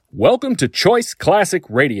Welcome to Choice Classic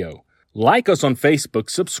Radio. Like us on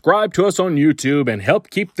Facebook, subscribe to us on YouTube, and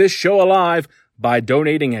help keep this show alive by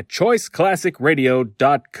donating at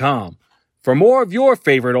choiceclassicradio.com. For more of your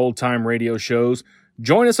favorite old-time radio shows,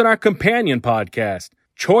 join us on our companion podcast,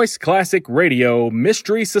 Choice Classic Radio,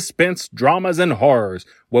 Mystery, Suspense, Dramas, and Horrors,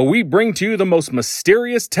 where we bring to you the most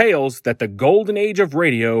mysterious tales that the golden age of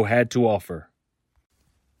radio had to offer.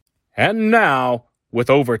 And now, with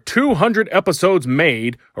over 200 episodes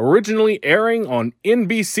made, originally airing on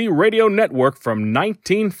NBC Radio Network from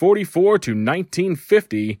 1944 to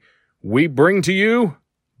 1950, we bring to you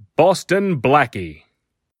Boston Blackie.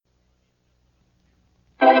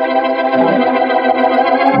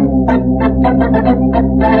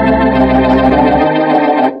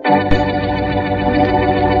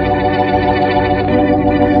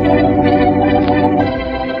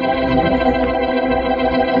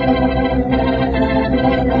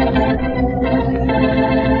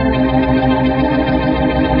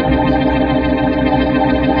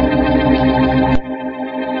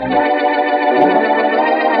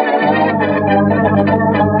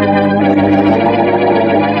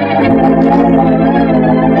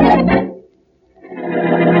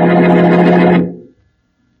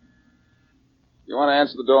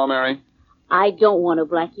 Answer the door, Mary? I don't want to,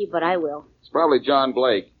 Blackie, but I will. It's probably John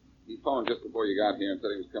Blake. He phoned just before you got here and said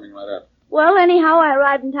he was coming right up. Well, anyhow, I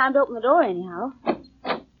arrived in time to open the door, anyhow.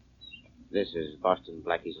 This is Boston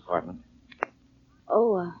Blackie's apartment.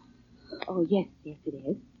 Oh, yes, it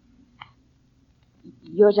is.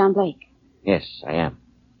 You're John Blake? Yes, I am.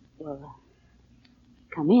 Well,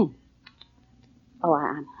 come in. Oh,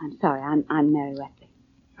 I'm sorry. I'm Mary Wesley.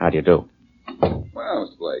 How do you do? Well,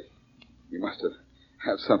 Mr. Blake, you must have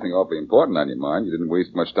something awfully important on your mind. You didn't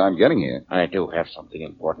waste much time getting here. I do have something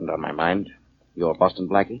important on my mind. You're Boston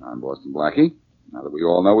Blackie? I'm Boston Blackie. Now that we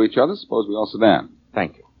all know each other, suppose we all sit down.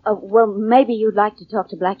 Thank you. Well, maybe you'd like to talk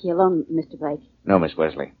to Blackie alone, Mr. Blake. No, Miss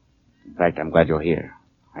Wesley. In fact, I'm glad you're here.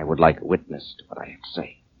 I would like a witness to what I have to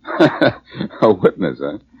say. A witness,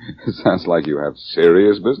 huh? It sounds like you have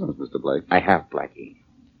serious business, Mr. Blake. I have, Blackie.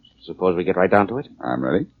 Suppose we get right down to it? I'm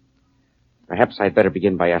ready. Perhaps I'd better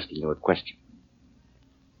begin by asking you a question.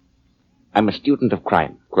 I'm a student of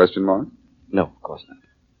crime. Question mark? No, of course not.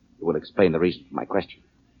 You will explain the reason for my question.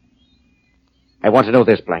 I want to know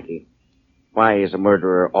this, Blackie. Why is a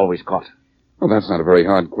murderer always caught? Well, that's not a very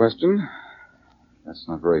hard question. That's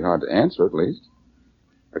not very hard to answer, at least.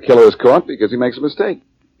 A killer is caught because he makes a mistake.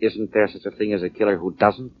 Isn't there such a thing as a killer who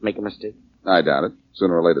doesn't make a mistake? I doubt it.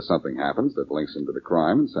 Sooner or later something happens that links him to the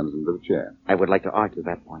crime and sends him to the chair. I would like to argue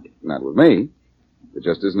that point. Not with me. There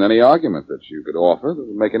just isn't any argument that you could offer that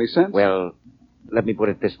would make any sense. Well, let me put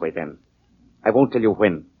it this way, then. I won't tell you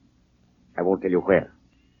when. I won't tell you where.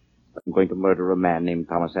 But I'm going to murder a man named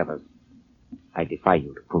Thomas Evers. I defy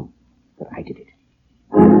you to prove that I did it.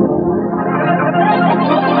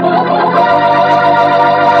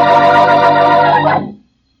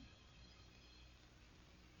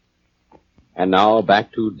 And now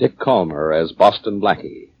back to Dick Calmer as Boston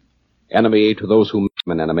Blackie. Enemy to those who make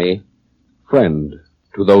him an enemy. Friend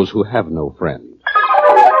to those who have no friend.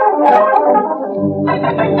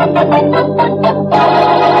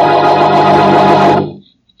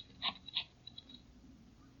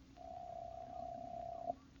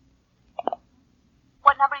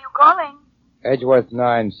 What number are you calling? Edgeworth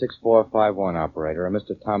 96451, operator.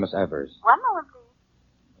 Mr. Thomas Evers. One moment, please.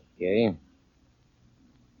 Okay.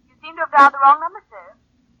 You seem to have dialed the wrong number, sir.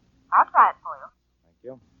 I'll try it for you. Thank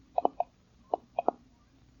you.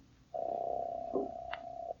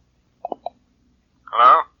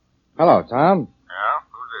 Hello? Hello, Tom. Yeah?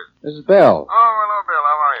 Who's this? This is Bill. Oh, hello, Bill.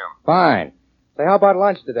 How are you? Fine. Say, how about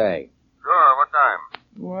lunch today? Sure. What time?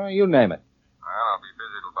 Well, you name it. Well, I'll be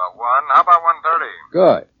busy till about 1. How about 1:30?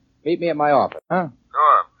 Good. Meet me at my office, huh?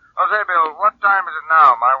 Sure. Oh, say, Bill, what time is it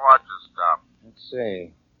now? My watch has stopped. Let's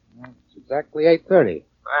see. Well, it's exactly 8:30.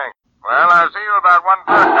 Thanks. Well, I'll see you about 1:30.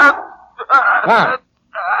 Tom!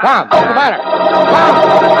 Tom, what's the matter? Tom!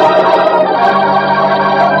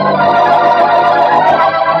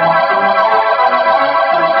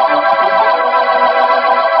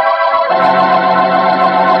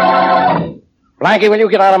 Blackie, will you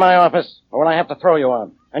get out of my office? Or will I have to throw you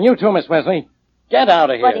out? And you too, Miss Wesley. Get out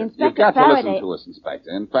of here. But You've Inspector got to Faraday... listen to us, Inspector.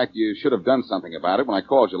 In fact, you should have done something about it when I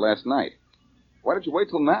called you last night. Why did you wait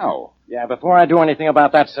till now? Yeah, before I do anything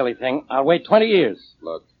about that silly thing, I'll wait 20 years.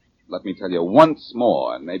 Look, let me tell you once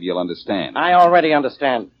more, and maybe you'll understand. I already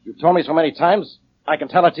understand. You've told me so many times, I can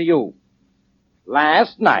tell it to you.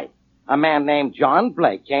 Last night, a man named John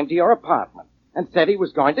Blake came to your apartment and said he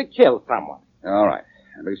was going to kill someone. All right.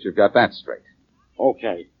 At least you've got that straight.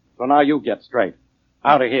 Okay. So now you get straight.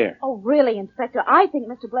 Out of here. Oh, really, Inspector? I think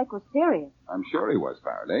Mr. Blake was serious. I'm sure he was,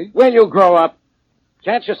 Faraday. Will you grow up?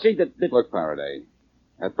 Can't you see that... Look, Faraday,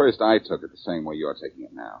 at first I took it the same way you're taking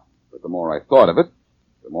it now. But the more I thought of it,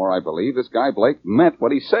 the more I believe this guy Blake meant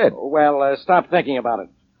what he said. Well, stop thinking about it.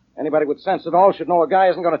 Anybody with sense at all should know a guy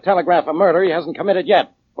isn't going to telegraph a murder he hasn't committed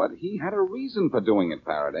yet. But he had a reason for doing it,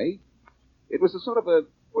 Faraday. It was a sort of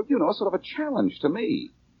a challenge to me.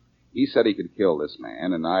 He said he could kill this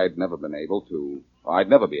man, and I'd never be able to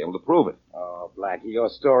prove it. Oh, Blackie, your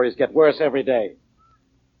stories get worse every day.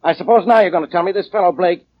 I suppose now you're going to tell me this fellow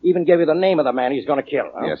Blake even gave you the name of the man he's going to kill,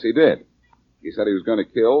 huh? Yes, he did. He said he was going to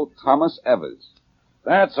kill Thomas Evers.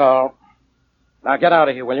 That's all. Now get out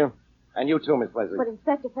of here, will you? And you too, Miss Wesley. But,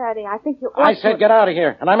 Inspector Faraday, I think you ought I said get out of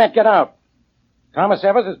here, and I meant get out. Thomas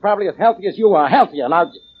Evers is probably as healthy as you are. Healthier.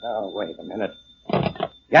 Now... Oh, wait a minute.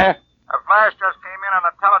 Yeah? A flash just came in on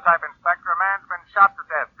the teletype, Inspector. A man's been shot to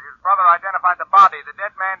death. His brother identified the body. The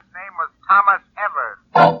dead man's name was Thomas Evers.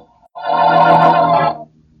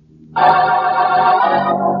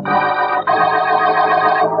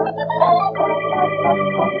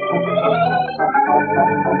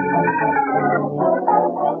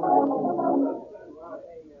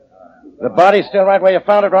 The body's still right where you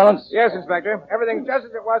found it, Rollins? Yes, Inspector. Everything's just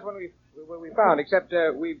as it was when we found, except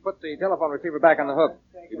we put the telephone receiver back on the hook.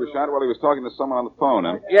 He was shot while he was talking to someone on the phone,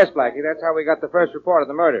 huh? Yes, Blackie. That's how we got the first report of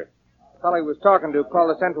the murder. The fellow he was talking to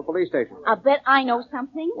called the Central Police Station. I'll bet I know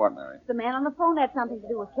something. What, Mary? The man on the phone had something to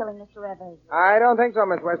do with killing Mr. Evers. I don't think so,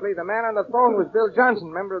 Miss Wesley. The man on the phone was Bill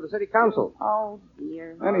Johnson, member of the city council. Oh,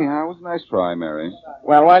 dear. Anyhow, it was a nice try, Mary.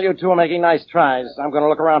 Well, while you two are making nice tries, I'm going to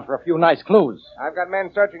look around for a few nice clues. I've got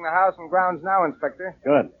men searching the house and grounds now, Inspector.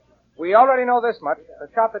 Good. We already know this much. The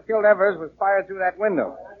shot that killed Evers was fired through that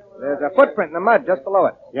window. There's a footprint in the mud just below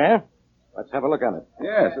it. Yeah? Let's have a look at it.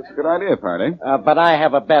 Yes, it's a good idea, Faraday. But I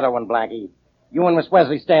have a better one, Blackie. You and Miss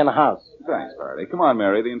Wesley stay in the house. Thanks, Faraday. Come on,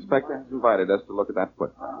 Mary. The inspector has invited us to look at that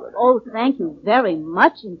footprint. Oh, thank you very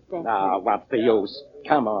much, Inspector. Ah, what's the use?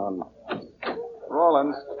 Come on.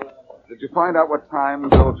 Rollins, did you find out what time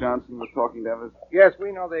Bill Johnson was talking to Evers? Yes,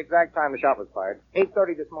 we know the exact time the shot was fired.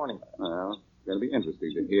 8:30 this morning. Well, it's going to be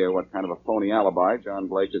interesting to hear what kind of a phony alibi John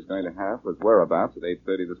Blake is going to have for his whereabouts at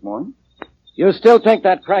 8:30 this morning. You still think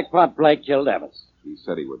that crackpot Blake killed Evers? He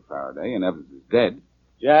said he would, Faraday, and Evers is dead.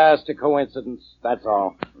 Just a coincidence, that's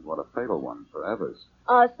all. But what a fatal one for Evers.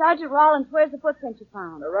 Sergeant Rollins, where's the footprint you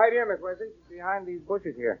found? Right here, Miss Wesley. Behind these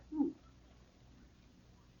bushes here.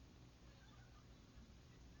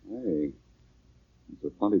 Hey, it's a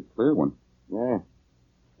plenty clear one. Yeah.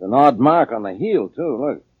 It's an odd mark on the heel, too,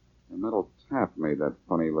 look. A metal tap made that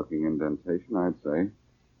funny-looking indentation, I'd say.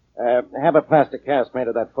 Have a plastic cast made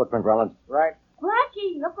of that footprint, Rollins. Right.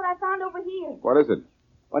 Blackie, look what I found over here. What is it?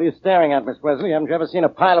 What are you staring at, Miss Wesley? Haven't you ever seen a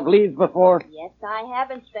pile of leaves before? Yes, I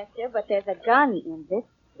have, Inspector, but there's a gun in this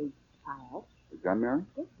big pile. A gun, Mary?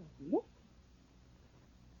 This isn't it?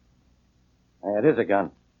 It is a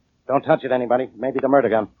gun. Don't touch it, anybody. Maybe the murder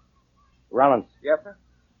gun. Rollins, Yes, sir?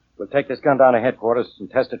 we'll take this gun down to headquarters and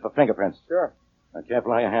test it for fingerprints. Sure. Now,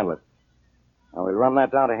 careful how you handle it. Now, we'll run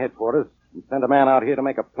that down to headquarters and send a man out here to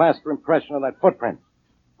make a plaster impression of that footprint.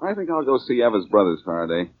 I think I'll go see Evers' brothers,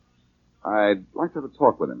 Faraday. I'd like to have a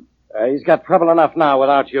talk with him. He's got trouble enough now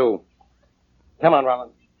without you. Come on,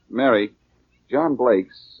 Rollins. Mary, John Blake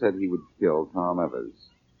said he would kill Tom Evers.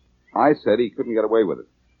 I said he couldn't get away with it.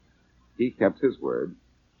 He kept his word.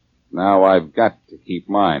 Now I've got to keep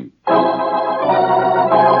mine.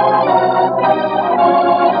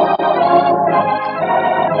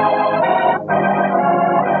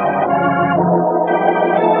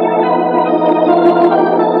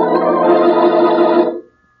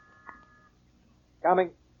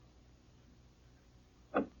 Coming.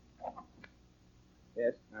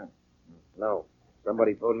 Yes? No.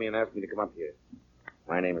 Somebody phoned me and asked me to come up here.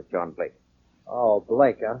 My name is John Blake. Oh,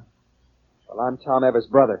 Blake, huh? Well, I'm Tom Evers'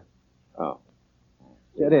 brother. Oh.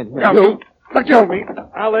 Get in here. Now, you let go of me.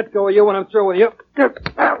 I'll let go of you when I'm through with you. Get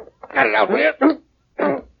it out, will you?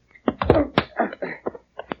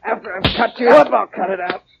 After I've cut you up, I'll cut it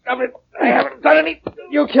out. Stop it. I haven't done any.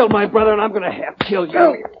 You killed my brother, and I'm going to have kill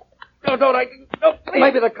you. No, don't. No, please.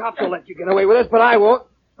 Maybe the cops will let you get away with this, but I won't.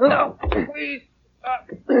 No, please.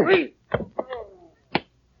 Please.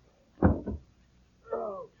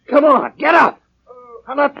 Come on, get up.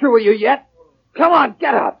 I'm not through with you yet. Come on,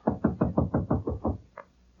 get up.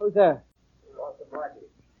 Who's there?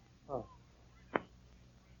 Oh.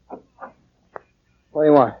 What do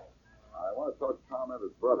you want? I want to talk to Tom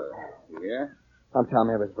Evers' brother. You hear? I'm Tom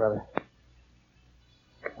Evers' brother.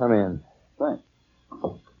 Come in. Thanks.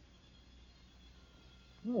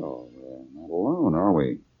 Oh, we're not alone, are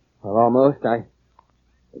we? Well, almost. I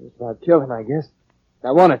I just about killed him, I guess.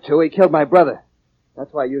 I wanted to. He killed my brother.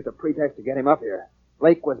 That's why I used a pretext to get him up here.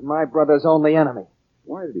 Blake was my brother's only enemy.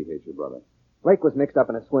 Why did he hate your brother? Blake was mixed up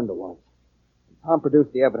in a swindle once. Tom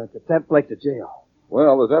produced the evidence that sent Blake to jail.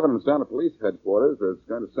 Well, there's evidence down at police headquarters that's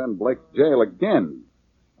going to send Blake to jail again.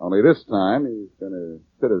 Only this time, he's going to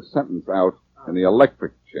sit his sentence out in the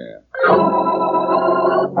electric chair.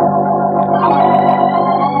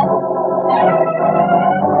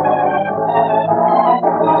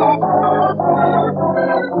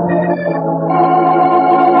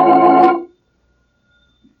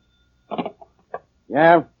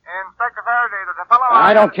 Yeah? Inspector Faraday, there's a fellow...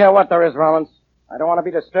 I don't care what there is, Rollins. I don't want to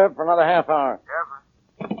be disturbed for another half hour.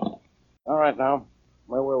 Yes, sir. All right, now.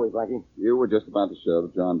 Where were we, Blackie? You were just about to show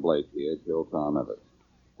that John Blake here killed Tom Everett.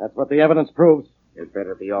 That's what the evidence proves. You'd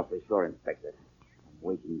better be awfully sure, Inspector. I'm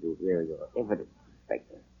waiting to hear your evidence,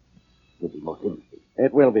 Inspector. It'll be most interesting.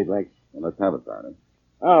 It will be, Blake. Well, let's have it, Faraday.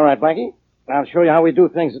 All right, Blackie. I'll show you how we do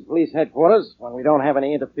things at police headquarters when we don't have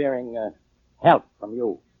any interfering help from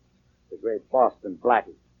you. The great Boston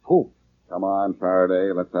Blackie. Poof. Come on,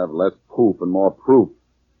 Faraday. Let's have less poof and more proof.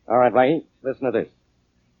 All right, Blackie. Listen to this.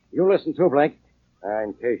 You listen too, Blake.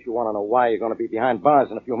 In case you want to know why you're going to be behind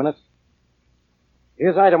bars in a few minutes.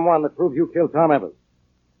 Here's item 1 that proves you killed Tom Evans.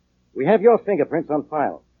 We have your fingerprints on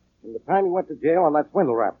file from the time you went to jail on that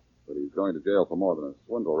swindle rap. But he's going to jail for more than a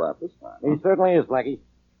swindle rap this time. He certainly is, Blackie.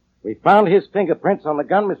 We found his fingerprints on the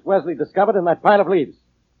gun Miss Wesley discovered in that pile of leaves.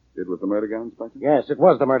 It was the murder gun, Inspector? Yes, it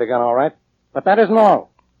was the murder gun, all right. But that isn't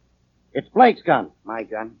all. It's Blake's gun. My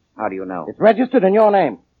gun? How do you know? It's registered in your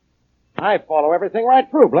name. I follow everything right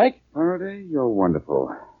through, Blake. Faraday, you're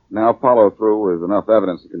wonderful. Now follow through with enough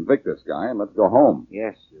evidence to convict this guy, and let's go home.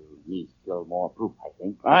 Yes, you need still more proof, I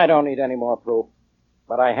think. I don't need any more proof,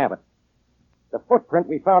 but I have it. The footprint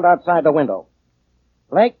we found outside the window.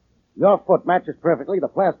 Blake, your foot matches perfectly the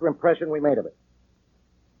plaster impression we made of it.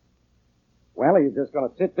 Well, are you just going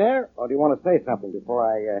to sit there, or do you want to say something before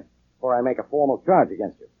I make a formal charge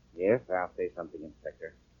against you? Yes, I'll say something,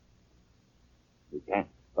 Inspector. You can't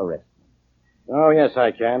arrest me. Oh, yes,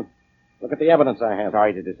 I can. Look at the evidence I have.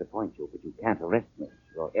 Sorry to disappoint you, but you can't arrest me.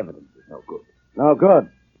 Your evidence is no good. No good.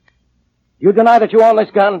 You deny that you own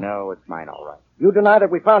this gun? No, it's mine, all right. You deny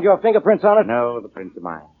that we found your fingerprints on it? No, the prints are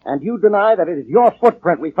mine. And you deny that it is your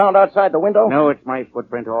footprint we found outside the window? No, it's my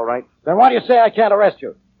footprint, all right. Then why do you say I can't arrest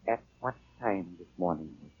you? At what time this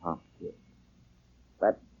morning was Tom killed?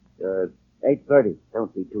 That's, 8:30.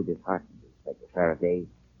 Don't be too disheartened, Inspector Faraday.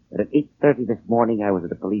 But at 8:30 this morning, I was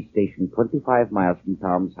at a police station 25 miles from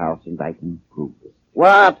Tom's house, and I can prove this.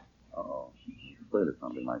 What? Oh, afraid of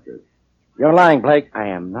something like this. You're lying, Blake. I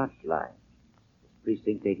am not lying. It's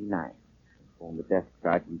Precinct 89. Phone the desk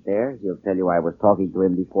sergeant there. He'll tell you I was talking to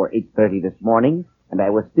him before 8:30 this morning, and I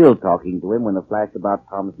was still talking to him when the flash about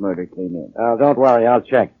Tom's murder came in. Oh, don't worry. I'll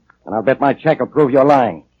check. And I'll bet my check will prove you're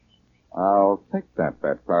lying. I'll take that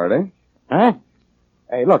bet, Faraday. Huh?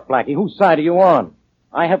 Hey, look, Blackie, whose side are you on?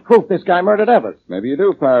 I have proof this guy murdered Evers. Maybe you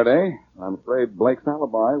do, Faraday. I'm afraid Blake's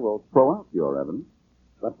alibi will throw out your evidence.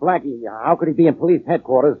 But, Blackie, how could he be in police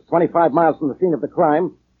headquarters 25 miles from the scene of the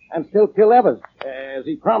crime and still kill Evers, as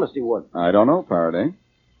he promised he would? I don't know, Faraday.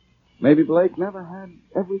 Maybe Blake never had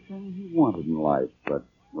everything he wanted in life, but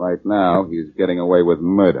right now he's getting away with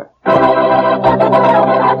murder.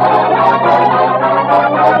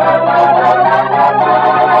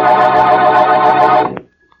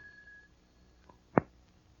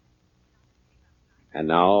 And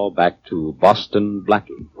now back to Boston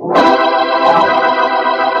Blackie.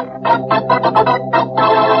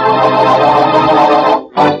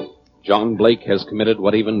 John Blake has committed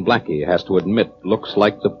what even Blackie has to admit looks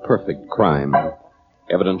like the perfect crime.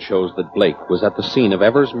 Evidence shows that Blake was at the scene of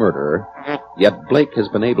Evers' murder, yet Blake has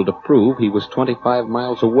been able to prove he was 25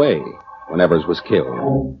 miles away when Evers was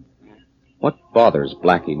killed. What bothers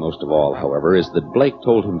Blackie most of all, however, is that Blake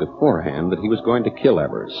told him beforehand that he was going to kill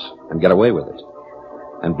Evers and get away with it.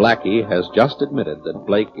 And Blackie has just admitted that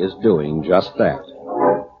Blake is doing just that.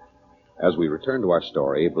 As we return to our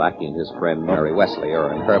story, Blackie and his friend Mary Wesley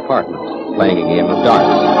are in her apartment, playing a game of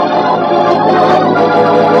darts.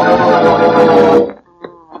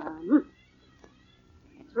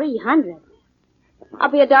 300.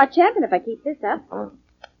 I'll be a dart champion if I keep this up.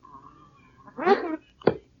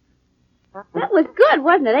 That was good,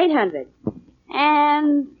 wasn't it? 800.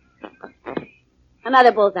 And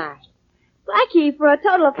another bullseye. Blackie, for a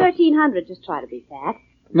total of 1,300. Just try to be fat.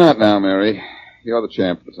 Not now, Mary. You're the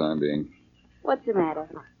champ for the time being. What's the matter?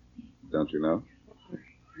 Don't you know?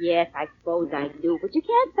 Yes, I suppose I do, but you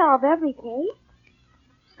can't solve every case.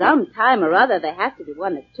 Some time or other, there has to be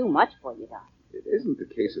one that's too much for you, Doc. It isn't the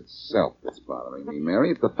case itself that's bothering me,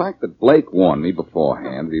 Mary. It's the fact that Blake warned me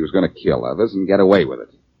beforehand that he was going to kill Evers and get away with it.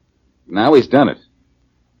 Now he's done it.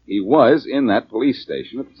 He was in that police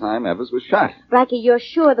station at the time Evers was shot. Blackie, you're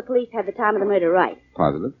sure the police had the time of the murder right?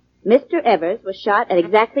 Positive? Mr. Evers was shot at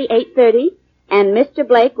exactly 8:30, and Mr.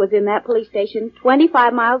 Blake was in that police station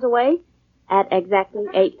 25 miles away at exactly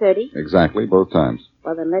 8:30. Exactly, both times.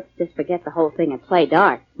 Well, then let's just forget the whole thing and play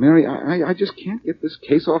dark. Mary, I just can't get this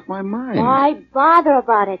case off my mind. Why bother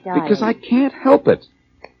about it, darling? Because I can't help it.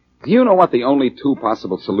 Do you know what the only two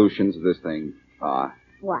possible solutions of this thing are?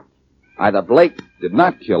 What? Either Blake did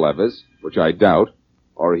not kill Evers, which I doubt,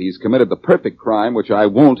 or he's committed the perfect crime, which I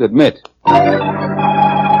won't admit.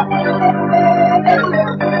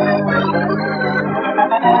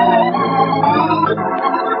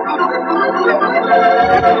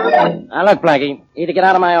 Now, look, Blackie, either get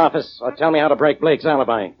out of my office or tell me how to break Blake's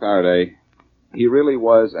alibi. Faraday, he really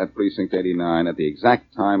was at Precinct 89 at the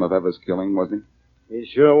exact time of Evers' killing, wasn't he? He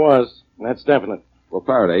sure was. That's definite. Well,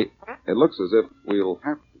 Faraday, it looks as if we'll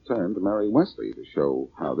have to turn to Mary Wesley to show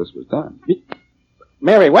how this was done.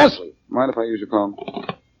 Mary Wesley? Mind if I use your phone?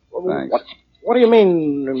 Thanks. What do you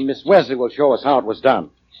mean Miss Wesley will show us how it was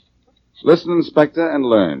done? Listen, Inspector, and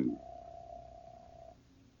learn.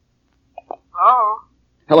 Hello?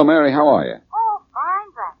 Hello, Mary. How are you? Oh,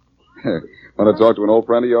 fine, Blackie. Want to talk to an old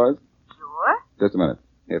friend of yours? Sure. Just a minute.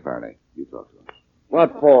 Here, Faraday. You talk to her.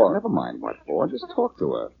 What for? Never mind what for. Just talk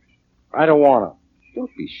to her. I don't want to.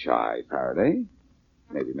 Don't be shy, Faraday.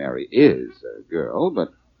 Maybe Mary is a girl,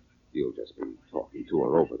 but you'll just be talking to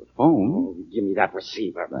her over the phone. Oh, give me that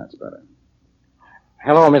receiver. That's better.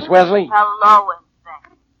 Hello, Miss Wesley? Hello,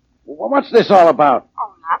 Inspector. What's this all about?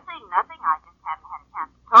 Oh, nothing. I just haven't had a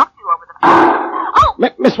chance to talk to you over the phone. Oh!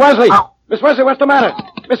 Miss Wesley! Oh. Miss Wesley, what's the matter?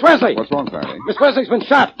 Miss Wesley! What's wrong, Faraday? Miss Wesley's been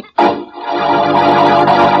shot.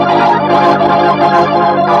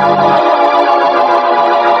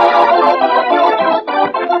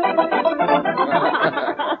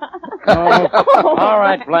 Oh, all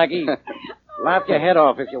right, Blackie. Laugh your head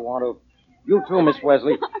off if you want to. You too, Miss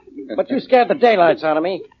Wesley. But you scared the daylights out of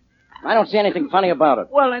me. I don't see anything funny about it.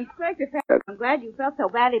 Well, Inspector, I'm glad you felt so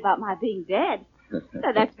badly about my being dead.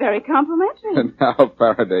 That's very complimentary. And now,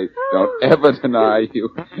 Faraday, don't ever deny you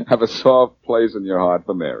have a soft place in your heart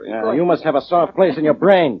for Mary. Yeah, you must have a soft place in your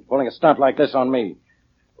brain, pulling a stunt like this on me.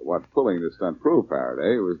 What pulling this stunt proved,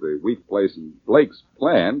 Faraday, was the weak place in Blake's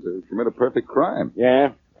plan to commit a perfect crime.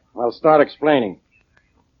 Yeah? I'll start explaining.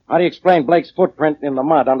 How do you explain Blake's footprint in the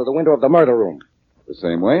mud under the window of the murder room? The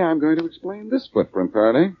same way I'm going to explain this footprint,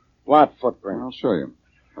 Faraday. What footprint? I'll show you.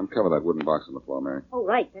 Uncover that wooden box on the floor, Mary. Oh,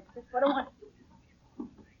 right. That's just what I want.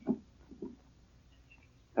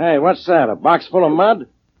 Hey, what's that? A box full of mud?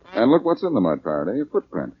 And look what's in the mud, Faraday. A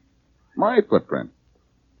footprint. My footprint.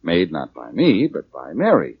 Made not by me, but by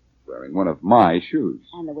Mary, wearing one of my shoes.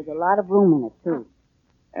 And there was a lot of room in it, too.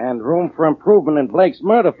 And room for improvement in Blake's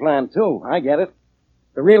murder plan, too. I get it.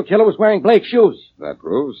 The real killer was wearing Blake's shoes. That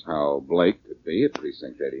proves how Blake could be at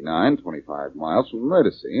Precinct 89, 25 miles from the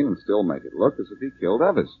murder scene, and still make it look as if he killed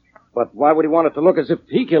Evers. But why would he want it to look as if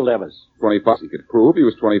he killed Evers? 25. He could prove he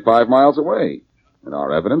was 25 miles away. And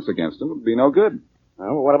our evidence against him would be no good.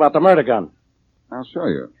 Oh, what about the murder gun? I'll show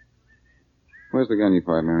you. Where's the gun you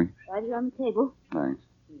fired, Mary? Right here on the table. Thanks.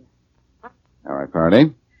 All right,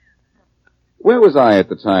 Faraday. Where was I at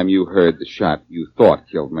the time you heard the shot you thought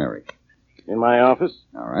killed Mary? In my office.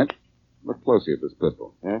 All right. Look closely at this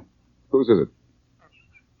pistol. Yeah? Whose is it?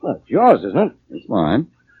 Well, it's yours, isn't it? It's mine.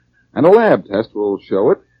 And a lab test will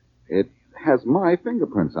show it. It has my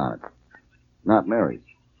fingerprints on it. Not Mary's.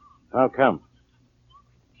 How come?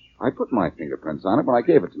 I put my fingerprints on it when I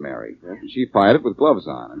gave it to Mary. And she fired it with gloves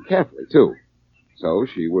on, and carefully, too. So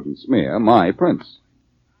she wouldn't smear my prints.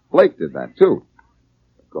 Blake did that, too.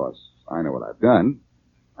 Of course, I know what I've done.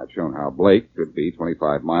 I've shown how Blake could be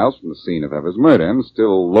 25 miles from the scene of Evers' murder and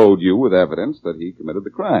still load you with evidence that he committed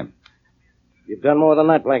the crime. You've done more than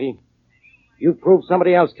that, Blackie. You've proved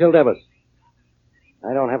somebody else killed Evers.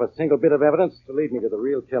 I don't have a single bit of evidence to lead me to the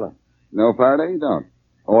real killer. No, Faraday, you don't.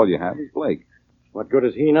 All you have is Blake. What good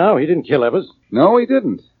is he now? He didn't kill Evers. No, he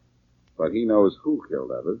didn't. But he knows who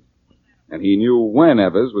killed Evers. And he knew when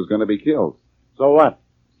Evers was going to be killed. So what?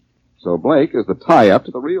 So Blake is the tie-up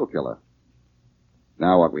to the real killer.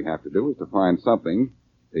 Now what we have to do is to find something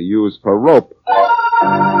to use for rope.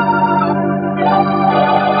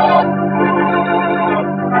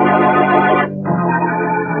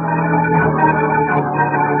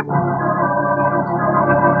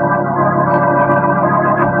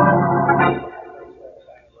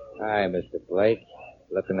 Hi, Mr. Blake.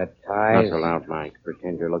 Looking at ties? Not so loud, Mike.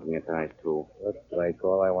 Pretend you're looking at ties, too. Looks like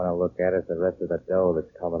all I want to look at is the rest of the dough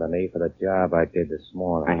that's coming to me for the job I did this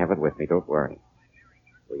morning. I have it with me. Don't worry.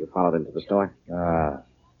 Were you followed into the store? Ah.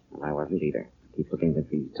 Well, I wasn't either. Keep looking at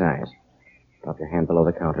these ties. Drop your hand below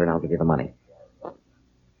the counter, and I'll give you the money.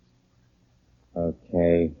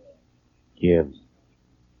 Okay. Gibbs.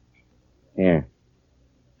 Here.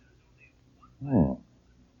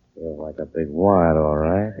 Feels like a big wad, all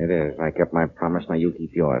right. It is. I kept my promise. Now you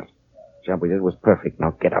keep yours. The job we did was perfect.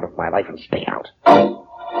 Now get out of my life and stay out.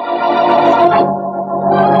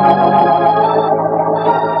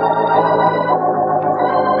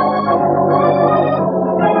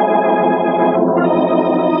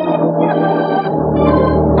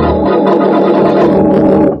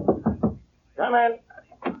 Come in.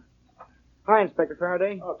 Hi, Inspector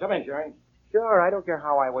Faraday. Oh, come in, Jerry. Sure, I don't care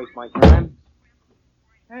how I waste my time.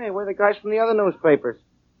 Hey, we're the guys from the other newspapers.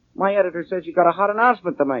 My editor says you got a hot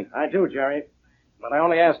announcement to make. I do, Jerry. But I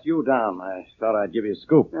only asked you down. I thought I'd give you a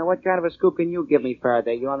scoop. Now, what kind of a scoop can you give me,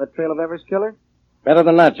 Faraday? You on the trail of Evers' killer? Better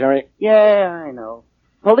than that, Jerry. Yeah, I know.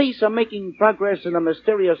 Police are making progress in the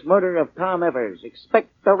mysterious murder of Tom Evers.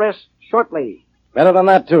 Expect arrest shortly. Better than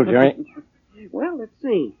that, too, Jerry. Well, let's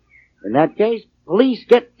see. In that case, police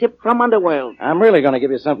get tip from Underworld. I'm really going to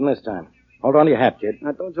give you something this time. Hold on to your hat, kid.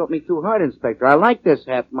 Now, don't jolt me too hard, Inspector. I like this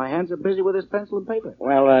hat. My hands are busy with this pencil and paper.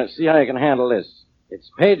 Well, see how you can handle this. It's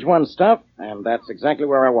page 1 stuff, and that's exactly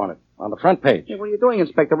where I want it. On the front page. Hey, what are you doing,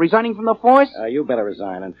 Inspector? Resigning from the force? You better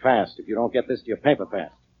resign, and fast, if you don't get this to your paper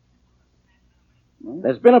fast.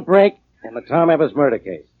 There's been a break in the Tom Evers murder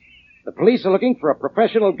case. The police are looking for a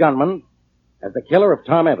professional gunman as the killer of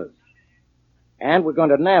Tom Evers. And we're going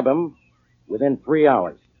to nab him within 3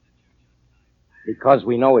 hours. Because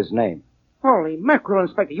we know his name. Holy mackerel,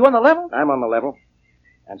 Inspector. You on the level? I'm on the level.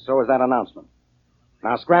 And so is that announcement.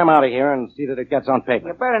 Now scram out of here and see that it gets on paper.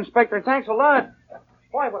 You bet, Inspector. Thanks a lot.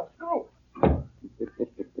 Boy, what a scoop.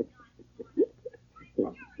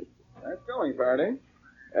 Nice going, Faraday.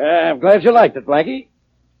 I'm glad you liked it, Blackie.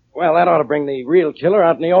 Well, that ought to bring the real killer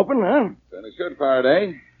out in the open, huh? Certainly should,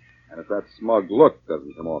 Faraday. And if that smug look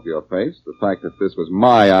doesn't come off your face, the fact that this was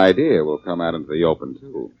my idea will come out into the open,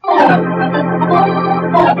 too.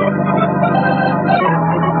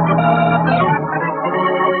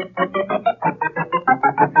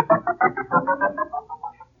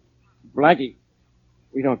 Blackie,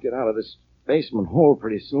 we don't get out of this basement hole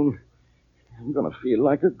pretty soon. I'm going to feel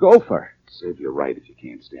like a gopher. Serve you right if you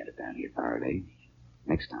can't stand it down here, Faraday.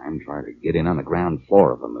 Next time, try to get in on the ground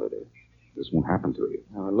floor of a murder. This won't happen to you.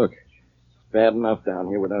 Now, look, it's bad enough down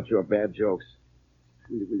here without your bad jokes.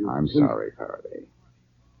 I'm sorry, Faraday.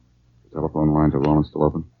 The telephone line to Rollins still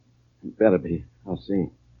open? It better be. I'll see.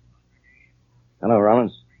 Hello,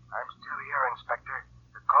 Rollins. I'm still here, Inspector.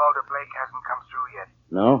 The call to Blake hasn't come through yet.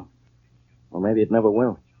 No? Well, maybe it never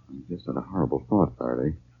will. I just had a horrible thought,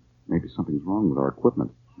 Faraday. Maybe something's wrong with our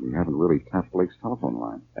equipment. We haven't really tapped Blake's telephone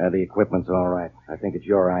line. The equipment's all right. I think it's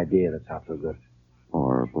your idea that's not so good.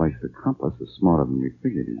 Or Blake's accomplice is smarter than we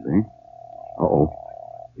figured he'd be. Uh-oh.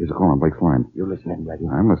 Here's a call on Blake's line. You listen in, Blackie.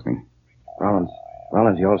 I'm listening. Rollins,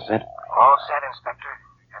 you all set? All set, Inspector.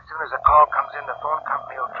 As soon as the call comes in, the phone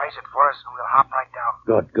company will trace it for us, and we'll hop right down.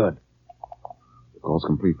 Good. The call's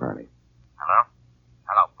complete, Faraday. Hello?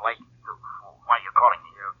 Hello, Blake. You fool. Why are you calling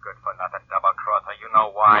me? You good-for-nothing double-crosser. You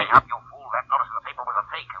know why. Help you fool. That notice in the paper was a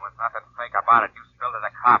fake. There was nothing fake about it. You spilled it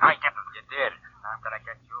a cop. I get it. You did. I'm going to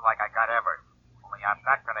get you like I got Evers. Only I'm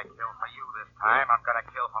not going to kill for you this time. I'm going to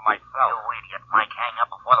kill for myself. You idiot. Mike, hang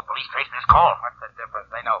up before the police trace this call. What's the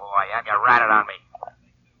difference? They know who I am. You ratted on me.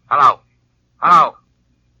 Hello?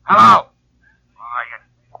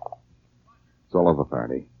 It's all over,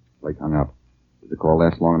 Faraday. Blake hung up. Did the call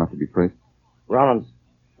last long enough to be traced? Rollins,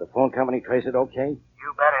 the phone company trace it okay?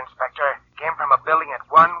 You bet, Inspector. Came from a building at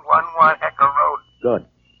 111 Echo Road. Good.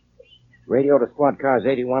 Radio to squad cars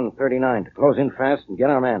 81 and 39 to close in fast and get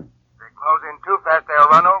our man. If they close in too fast, they'll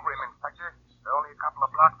run over him, Inspector. They're only a couple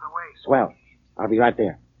of blocks away. Swell. I'll be right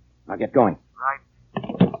there. I'll get going. Right.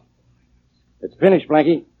 It's finished,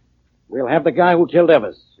 Blackie. We'll have the guy who killed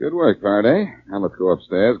Evers. Good work, Faraday. Now let's go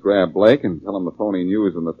upstairs, grab Blake, and tell him the phony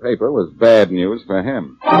news in the paper was bad news for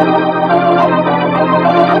him.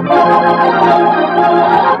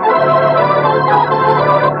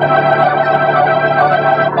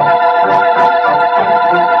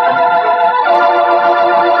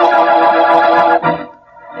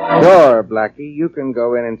 Sure, Blackie. You can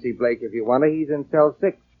go in and see Blake if you want to. He's in cell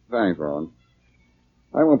 6. Thanks, Ron.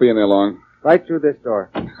 I won't be in there long. Right through this door.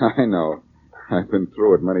 I know. I've been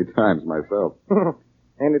through it many times myself.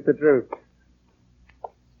 Ain't it the truth?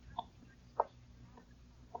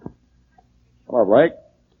 Hello, Blake.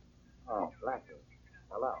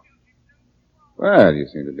 Well, you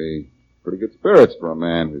seem to be pretty good spirits for a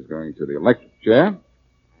man who's going to the electric chair. I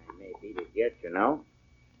may beat it yet, you know.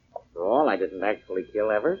 After all, I didn't actually kill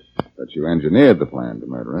Evers. But you engineered the plan to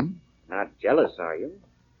murder him. Not jealous, are you? It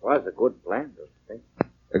was a good plan, don't you think?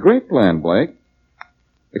 A great plan, Blake.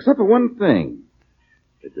 Except for one thing.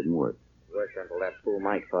 It didn't work. It worked until that fool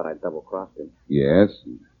Mike thought I'd double-crossed him. Yes.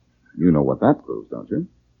 You know what that proves, don't you?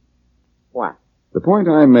 What? The point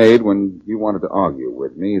I made when you wanted to argue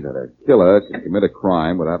with me that a killer can commit a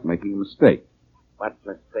crime without making a mistake. What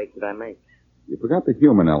mistake did I make? You forgot the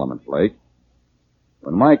human element, Blake.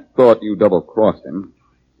 When Mike thought you double-crossed him,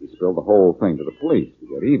 he spilled the whole thing to the police to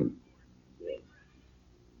get even. Yes.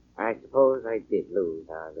 I suppose I did lose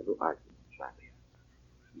our little argument.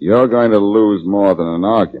 You're going to lose more than an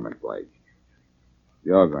argument, Blake.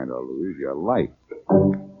 You're going to lose your life.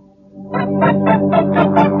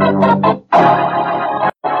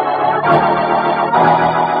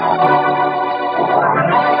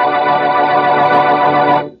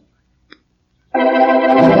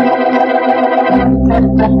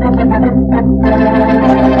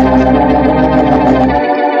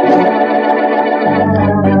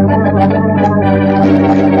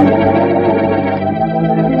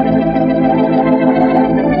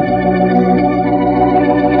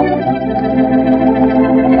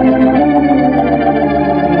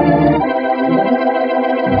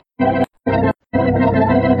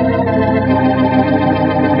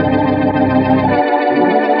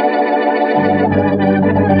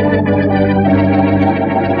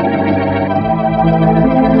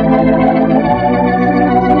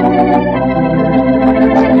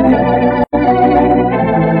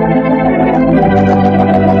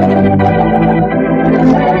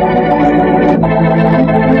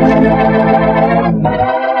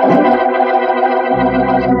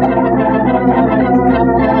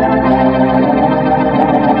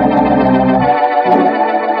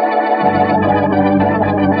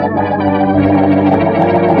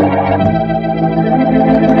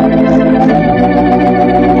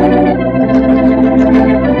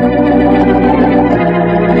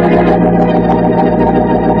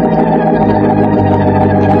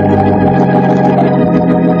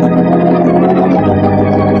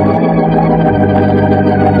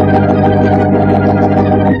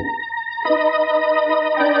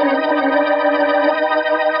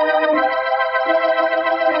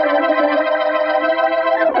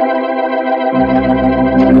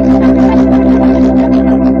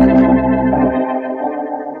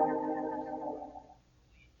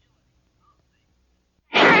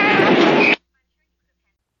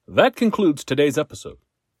 That concludes today's episode.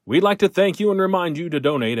 We'd like to thank you and remind you to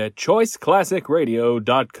donate at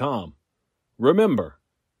choiceclassicradio.com. Remember,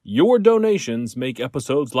 your donations make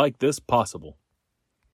episodes like this possible.